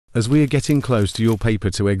As we are getting close to your paper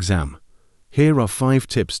 2 exam, here are 5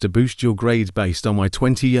 tips to boost your grade based on my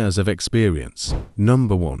 20 years of experience.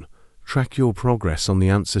 Number 1. Track your progress on the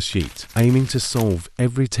answer sheet, aiming to solve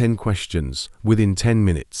every 10 questions within 10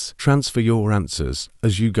 minutes. Transfer your answers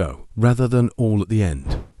as you go, rather than all at the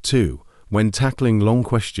end. 2. When tackling long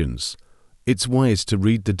questions, it's wise to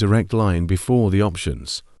read the direct line before the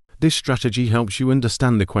options. This strategy helps you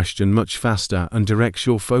understand the question much faster and directs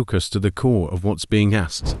your focus to the core of what's being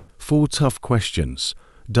asked. For tough questions,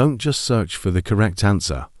 don't just search for the correct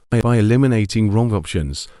answer. By eliminating wrong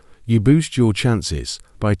options, you boost your chances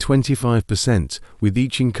by 25% with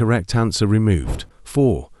each incorrect answer removed.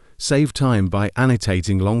 4. Save time by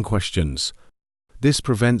annotating long questions. This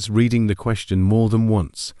prevents reading the question more than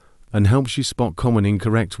once and helps you spot common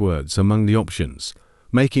incorrect words among the options,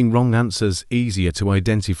 making wrong answers easier to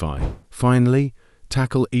identify. Finally,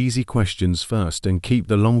 tackle easy questions first and keep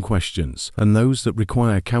the long questions and those that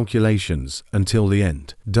require calculations until the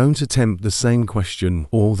end. Don't attempt the same question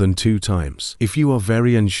more than 2 times. If you are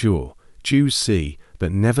very unsure, choose C,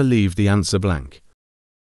 but never leave the answer blank.